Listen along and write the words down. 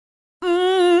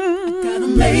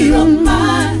made up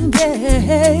mind.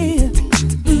 Yeah.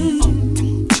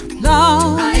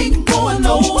 No, I ain't going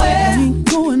nowhere. ain't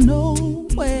going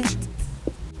nowhere.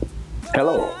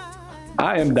 Hello,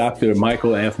 I am Dr.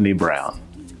 Michael Anthony Brown,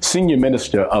 Senior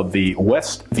Minister of the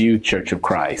Westview Church of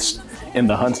Christ in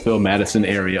the Huntsville-Madison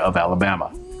area of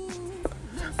Alabama.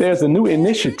 There's a new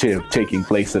initiative taking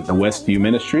place at the Westview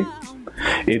Ministry.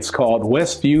 It's called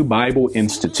Westview Bible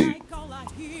Institute,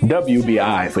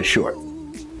 WBI for short.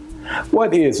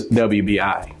 What is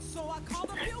WBI?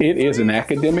 It is an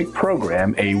academic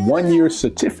program, a one-year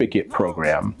certificate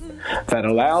program that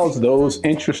allows those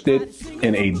interested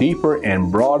in a deeper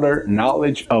and broader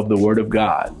knowledge of the Word of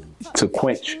God to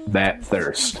quench that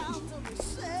thirst.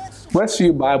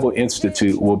 Westview Bible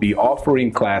Institute will be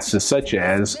offering classes such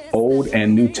as Old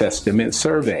and New Testament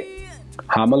survey,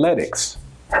 homiletics,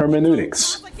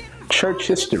 hermeneutics, church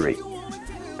history,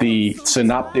 the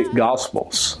Synoptic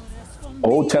Gospels,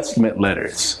 Old Testament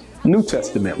letters, New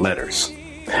Testament letters,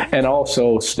 and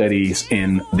also studies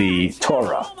in the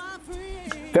Torah.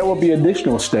 There will be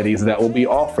additional studies that will be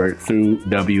offered through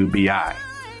WBI.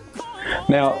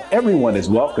 Now, everyone is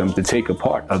welcome to take a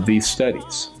part of these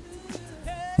studies.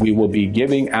 We will be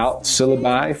giving out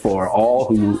syllabi for all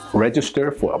who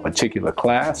register for a particular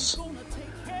class.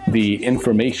 The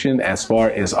information as far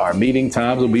as our meeting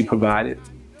times will be provided.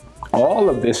 All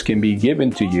of this can be given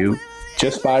to you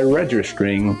just by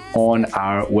registering on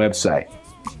our website.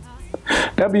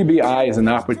 WBI is an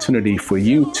opportunity for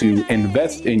you to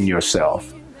invest in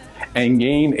yourself and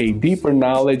gain a deeper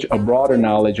knowledge, a broader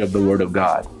knowledge of the Word of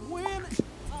God.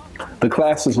 The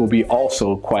classes will be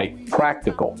also quite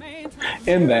practical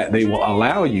in that they will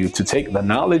allow you to take the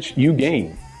knowledge you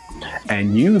gain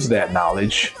and use that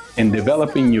knowledge in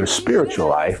developing your spiritual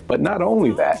life, but not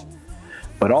only that,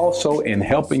 but also in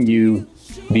helping you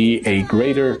be a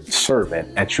greater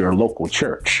servant at your local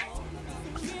church.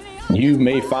 You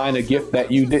may find a gift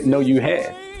that you didn't know you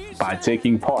had by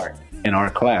taking part in our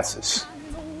classes.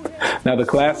 Now, the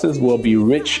classes will be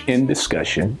rich in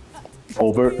discussion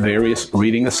over various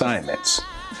reading assignments,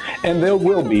 and there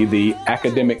will be the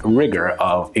academic rigor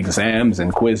of exams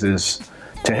and quizzes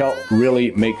to help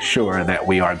really make sure that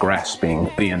we are grasping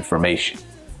the information.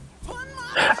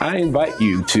 I invite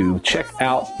you to check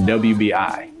out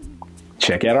WBI.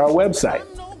 Check out our website.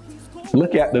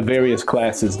 Look at the various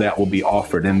classes that will be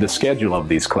offered and the schedule of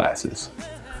these classes.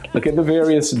 Look at the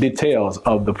various details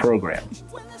of the program.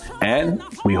 And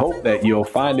we hope that you'll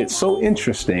find it so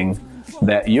interesting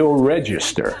that you'll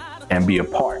register and be a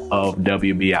part of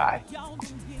WBI.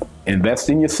 Invest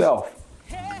in yourself.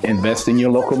 Invest in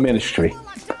your local ministry.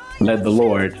 Let the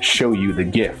Lord show you the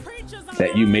gift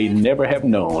that you may never have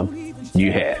known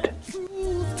you had.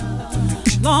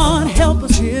 Lord, help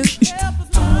us here.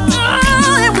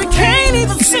 And we can't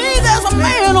even see there's a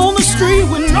man on the street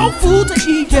with no food to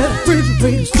eat, yet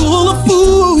refrigerator's full of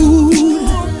food.